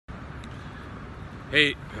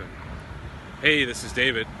Hey, this is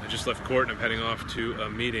David. I just left court and I'm heading off to a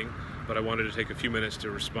meeting, but I wanted to take a few minutes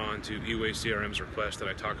to respond to eWay-CRM's request that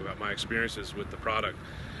I talk about my experiences with the product.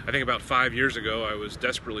 I think about 5 years ago I was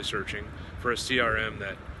desperately searching for a CRM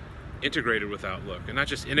that integrated with Outlook, and not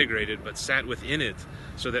just integrated, but sat within it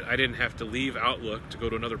so that I didn't have to leave Outlook to go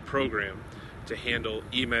to another program to handle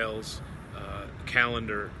emails,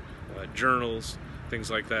 calendar, journals, things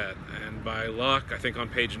like that. And by luck, I think on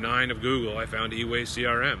page 9 of Google, I found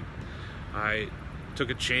eWay-CRM. I took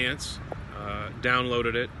a chance,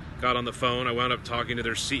 downloaded it, got on the phone. I wound up talking to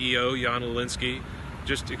their CEO, Jan Lelinski.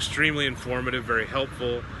 Just extremely informative, very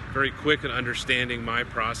helpful, very quick at understanding my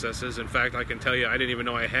processes. In fact, I can tell you I didn't even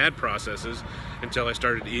know I had processes until I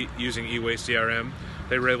started using eWay-CRM.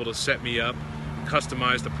 They were able to set me up,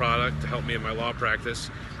 customize the product to help me in my law practice.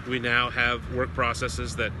 We now have work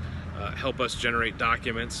processes that help us generate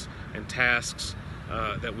documents and tasks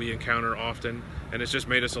that we encounter often, and it's just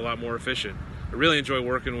made us a lot more efficient. I really enjoy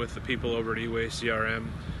working with the people over at eWay-CRM.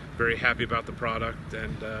 Very happy about the product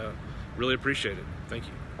and really appreciate it. Thank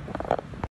you.